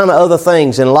all kind of other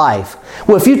things in life.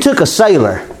 Well, if you took a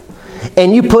sailor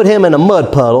and you put him in a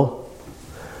mud puddle,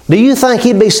 do you think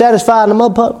he'd be satisfied in a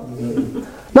mud puddle?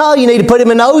 No, you need to put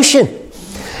him in the ocean.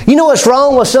 You know what's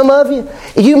wrong with some of you?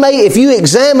 If you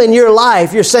examine your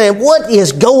life, you're saying, what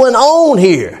is going on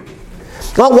here?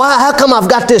 Well, why? How come I've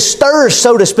got this thirst,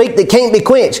 so to speak, that can't be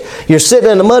quenched? You're sitting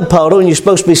in a mud puddle and you're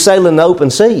supposed to be sailing the open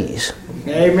seas.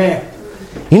 Amen.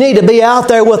 You need to be out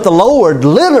there with the Lord,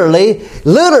 literally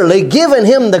giving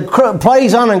Him the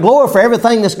praise, honor, and glory for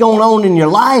everything that's going on in your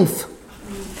life.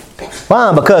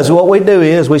 Why? Because what we do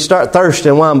is we start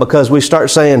thirsting. Why? Because we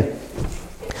start saying,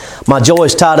 my joy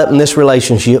is tied up in this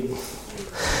relationship.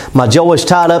 My joy is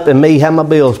tied up in me having my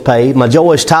bills paid. My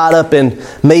joy is tied up in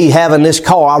me having this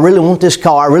car. I really want this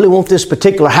car. I really want this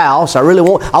particular house. I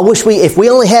wish if we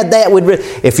only had that,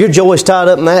 if your joy is tied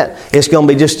up in that, it's going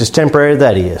to be just as temporary as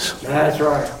that is. That's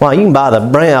right. Well, you can buy a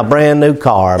brand new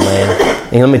car,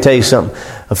 man. And let me tell you something.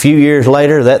 A few years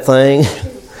later, that thing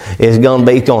is going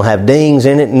to have dings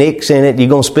in it, nicks in it. You're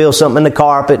going to spill something in the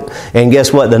carpet, and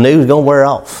guess what? The news is going to wear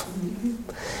off.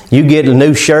 You get a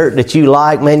new shirt that you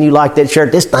like, man, you like that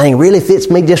shirt. This thing really fits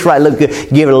me just right. Look good.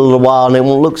 Give it a little while and it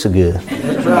won't look so good.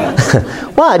 That's right.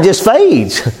 Why? It just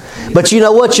fades. But you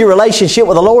know what your relationship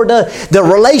with the Lord does? The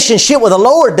relationship with the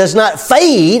Lord does not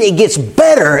fade. It gets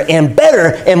better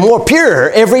and more pure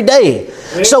every day.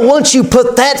 So once you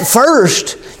put that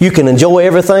first, you can enjoy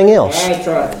everything else. That's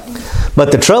right.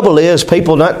 But the trouble is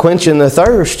people not quenching their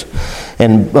thirst.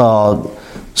 And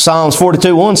Psalms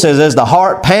 42:1 says, as the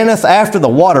hart panteth after the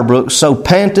water brooks, so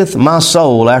panteth my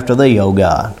soul after Thee, O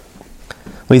God.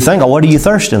 Well, you think, what are you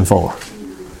thirsting for?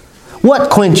 What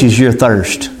quenches your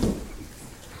thirst?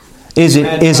 Is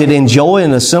it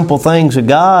enjoying the simple things of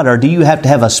God, or do you have to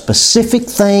have a specific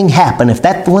thing happen? If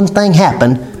that one thing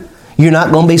happened, you're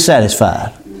not going to be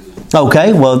satisfied.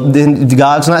 Okay, well, then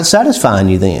God's not satisfying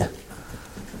you then.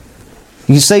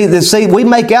 You see, we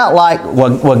make out like,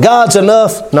 well, God's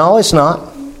enough. No, it's not.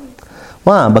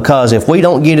 Why? Because if we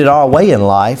don't get it our way in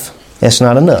life, it's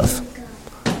not enough.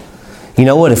 You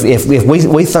know what? If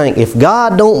we think, if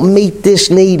God don't meet this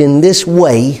need in this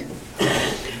way,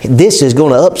 this is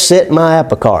going to upset my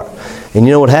apple cart. And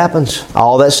you know what happens?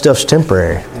 All that stuff's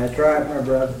temporary. That's right, my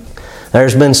brother.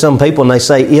 There's been some people, and they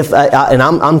say, and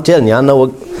I'm telling you, I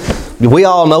know, we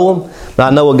all know them.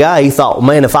 But I know a guy, he thought,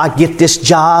 man, if I get this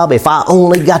job, if I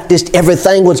only got this,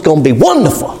 everything was going to be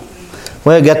wonderful.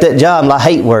 Well, I got that job and I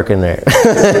hate working there.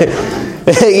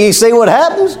 You see what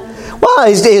happens? Well,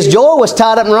 his joy was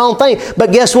tied up in the wrong thing.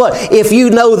 But guess what? If you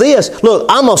know this, look,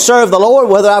 I'm going to serve the Lord,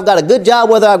 whether I've got a good job,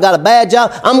 whether I've got a bad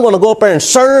job, I'm going to go up there and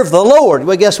serve the Lord.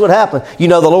 Well, guess what happened? You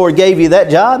know the Lord gave you that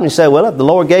job, and you say, well, if the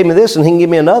Lord gave me this, and He can give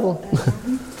me another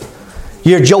one.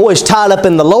 Your joy is tied up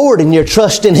in the Lord, and your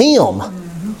trust in Him.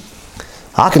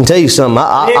 I can tell you something.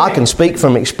 I can speak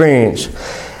from experience.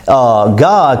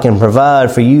 God can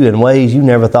provide for you in ways you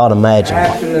never thought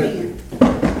imaginable. Absolutely.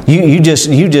 You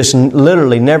just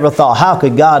literally never thought, how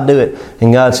could God do it?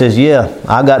 And God says, yeah,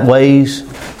 I got ways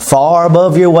far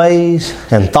above your ways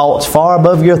and thoughts far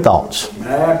above your thoughts.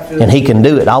 Absolutely. And He can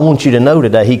do it. I want you to know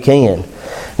today He can.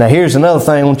 Now here's another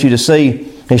thing I want you to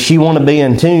see, is she want to be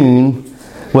in tune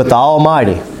with the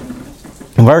Almighty.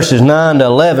 In verses 9 to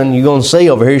 11, you're going to see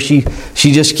over here, she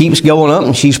just keeps going up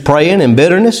and she's praying in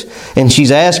bitterness and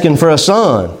she's asking for a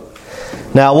son.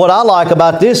 Now what I like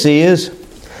about this is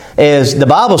the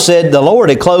Bible said the Lord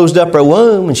had closed up her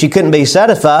womb and she couldn't be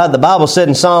satisfied. The Bible said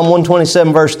in Psalm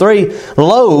 127 verse 3,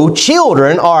 lo,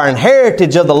 children are an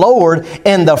heritage of the Lord,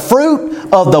 and the fruit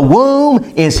of the womb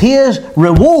is His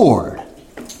reward.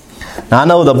 Now I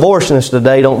know the abortionists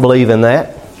today don't believe in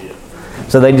that.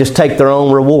 So they just take their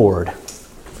own reward.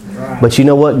 Right. But you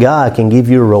know what? God can give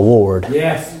you a reward.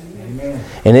 Yes. Amen.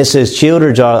 And it says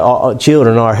children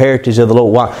are heritage of the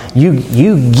Lord. Why?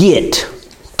 You get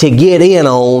to get in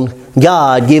on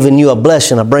God giving you a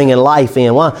blessing of bringing life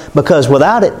in. Why? Because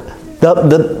without it,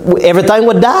 everything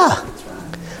would die.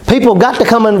 People got to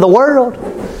come into the world.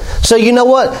 So you know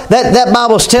what? That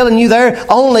Bible's telling you there,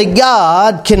 only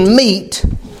God can meet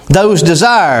those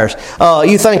desires.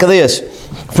 You think of this.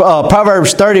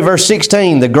 Proverbs 30 verse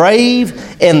 16, the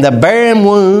grave and the barren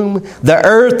womb, the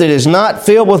earth that is not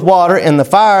filled with water, and the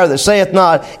fire that saith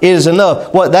not, it is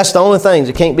enough. What? That's the only things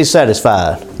that can't be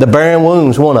satisfied. The barren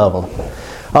womb's one of them.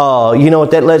 You know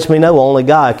what that lets me know? Only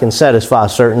God can satisfy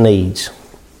certain needs.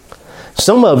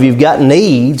 Some of you've got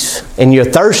needs and you're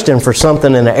thirsting for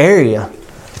something in the area,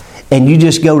 and you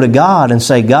just go to God and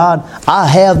say, God, I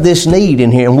have this need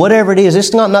in here, and whatever it is,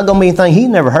 it's not going to be anything He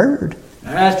never heard.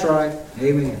 That's right.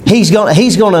 Amen. He's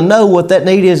going to know what that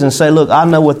need is and say, look, I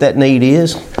know what that need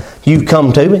is. You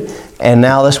come to me, and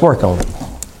now let's work on it.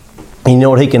 And you know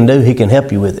what He can do? He can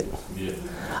help you with it. Yeah.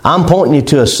 I'm pointing you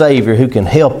to a Savior who can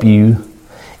help you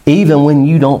even when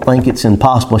you don't think it's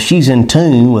impossible. She's in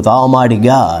tune with Almighty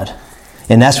God.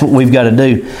 And that's what we've got to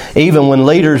do. Even when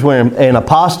leaders were in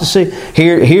apostasy,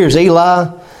 here's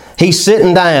Eli. He's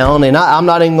sitting down, and I'm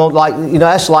not even going to,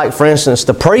 that's like, for instance,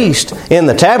 the priest in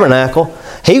the tabernacle.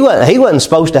 He wasn't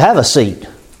supposed to have a seat.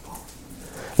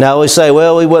 Now we say,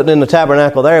 well, we wasn't in the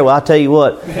tabernacle there. Well, I tell you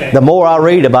what, the more I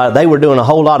read about it, they were doing a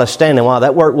whole lot of standing while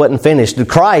that work wasn't finished. The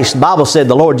Bible said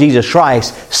the Lord Jesus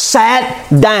Christ sat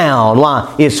down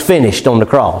while it's finished on the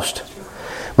cross.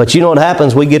 But you know what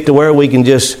happens? We get to where we can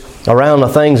just, around the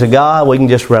things of God, we can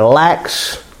just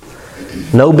relax.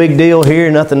 No big deal here,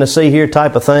 nothing to see here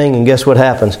type of thing. And guess what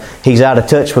happens? He's out of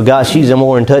touch with God. She's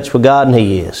more in touch with God than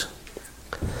he is.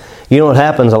 You know what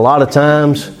happens? A lot of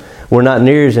times we're not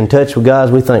near as in touch with God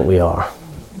as we think we are.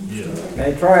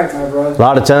 That's right, my brother. A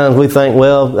lot of times we think,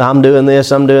 well, I'm doing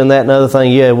this, I'm doing that, and other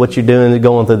thing. Yeah, what you're doing is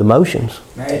going through the motions.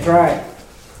 That's right.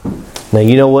 Now,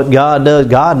 you know what God does?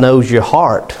 God knows your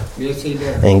heart. Yes, He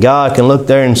does. And God can look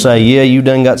there and say, yeah, you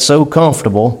done got so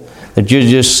comfortable that you're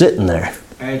just sitting there.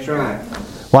 That's right.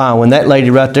 Why? When that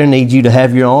lady right there needs you to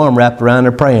have your arm wrapped around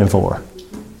her praying for her.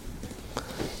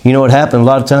 You know what happens? A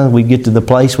lot of times we get to the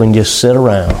place when you just sit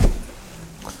around.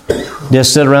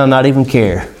 Just sit around, not even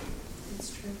care.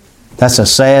 That's a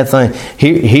sad thing.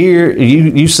 Here,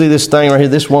 you see this thing right here.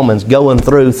 This woman's going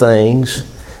through things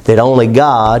that only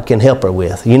God can help her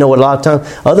with. You know what? A lot of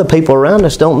times, other people around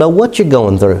us don't know what you're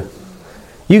going through.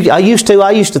 I used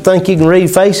to think you can read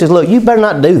faces. Look, you better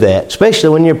not do that, especially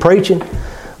when you're preaching.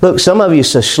 Look, some of you are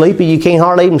so sleepy you can't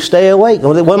hardly even stay awake.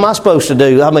 What am I supposed to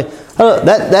do? I mean,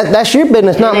 that's your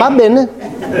business, not my business.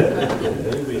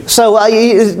 So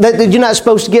you're not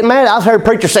supposed to get mad. I've heard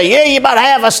preachers say, yeah, you about to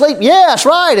have a sleep. Yeah, that's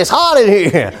right. It's hot in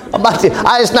here.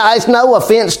 It's no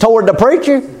offense toward the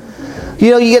preacher.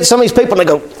 You know, you get some of these people and they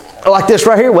go like this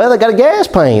right here. Well, they got a gas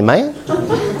pain, man.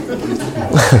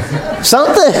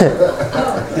 Something.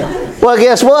 Well,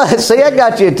 guess what? See, that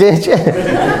got your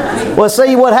attention. Well,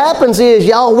 see, what happens is,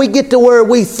 y'all, we get to where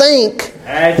we think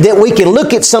that we can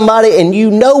look at somebody and you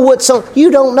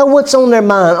don't know what's on their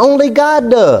mind. Only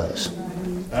God does.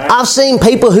 I've seen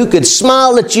people who could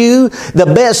smile at you,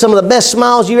 some of the best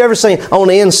smiles you've ever seen, on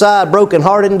the inside,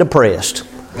 broken-hearted and depressed.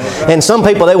 And some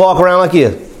people, they walk around like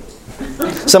you.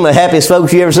 Some of the happiest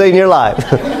folks you ever seen in your life.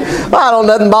 Well, I don't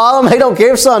nothing bother them. They don't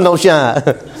care if the sun don't shine.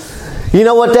 You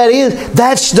know what that is?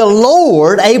 That's the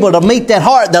Lord able to meet that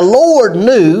heart. The Lord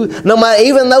knew, no matter,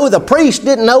 even though the priest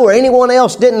didn't know or anyone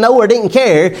else didn't know or didn't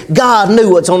care, God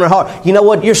knew what's on their heart. You know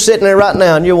what? You're sitting there right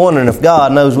now and you're wondering if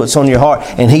God knows what's on your heart,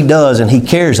 and He does, and He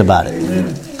cares about it.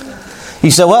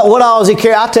 You say, well, what all does He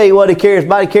care? I'll tell you what He cares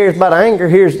about. He cares about anger.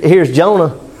 Here's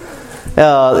Jonah.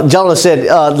 Jonah said,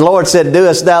 the Lord said,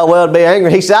 doest thou well to be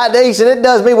angry? He said, I do. He said, it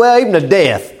does me well even to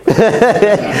death.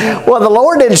 Well, the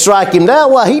Lord didn't strike him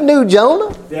down. Well, He knew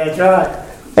Jonah. That's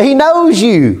right. He knows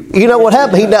you. You know what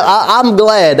happened? I'm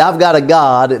glad I've got a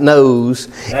God that knows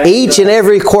each and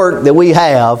every quirk that we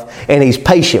have, and He's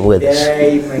patient with us.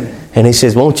 Amen. And He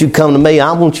says, won't you come to me?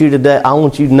 I want you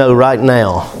to know right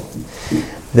now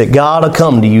that God will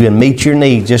come to you and meet your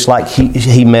needs just like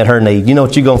He met her need. You know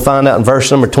what you're going to find out in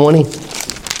verse number 20?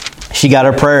 She got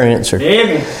her prayer answered.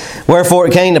 Amen. Wherefore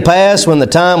it came to pass when the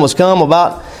time was come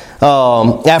about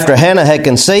after Hannah had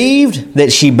conceived,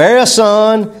 that she bare a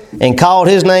son and called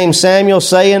his name Samuel,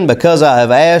 saying, because I have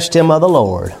asked him of the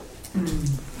Lord.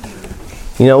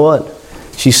 You know what?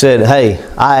 She said, hey,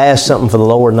 I asked something for the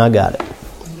Lord and I got it.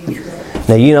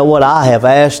 Now, you know what? I have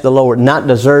asked the Lord, not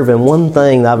deserving one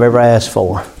thing that I've ever asked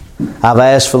for. I've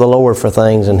asked for the Lord for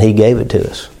things and He gave it to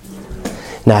us.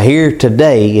 Now here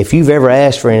today, if you've ever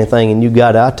asked for anything and you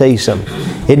got it, I'll tell you something.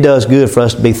 It does good for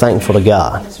us to be thankful to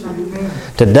God.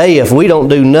 Today, if we don't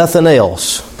do nothing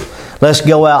else, let's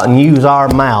go out and use our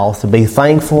mouth to be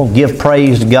thankful, give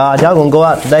praise to God. Y'all going to go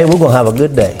out today, we're going to have a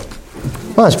good day.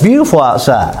 Well, it's beautiful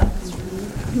outside.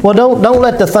 Well, don't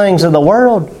let the things of the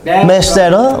world mess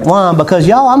that up. Why? Because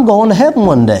y'all, I'm going to heaven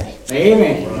one day.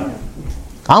 Amen.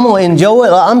 I'm going to enjoy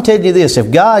it. I'm telling you this,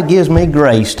 if God gives me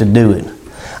grace to do it,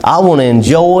 I want to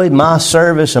enjoy my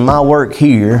service and my work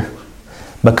here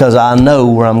because I know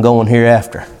where I'm going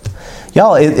hereafter.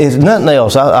 Y'all, it's nothing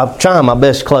else. I'm trying my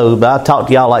best to close, but I talk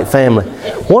to y'all like family.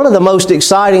 One of the most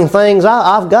exciting things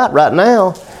I've got right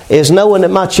now is knowing that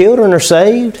my children are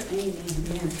saved.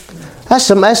 That's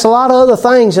a lot of other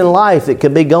things in life that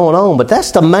could be going on, but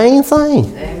that's the main thing.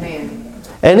 Amen.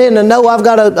 And then to know I've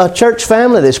got a church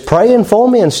family that's praying for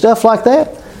me and stuff like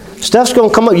that. Stuff's going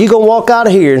to come up. You're going to walk out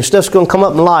of here and stuff's going to come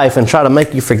up in life and try to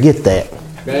make you forget that.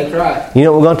 That's right. You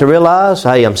know what we're going to realize?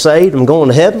 Hey, I'm saved. I'm going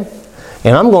to heaven.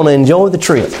 And I'm going to enjoy the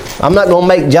trip. I'm not going to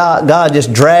make God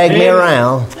just drag me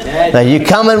around. Now, you're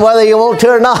coming whether you want to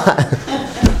or not.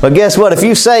 But guess what? If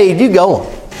you're saved, you're going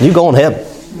to heaven.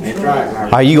 That's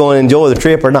right. Are you going to enjoy the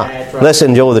trip or not? That's right. Let's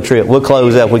enjoy the trip. We'll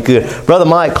close out if we could. Brother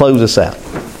Mike, close us out.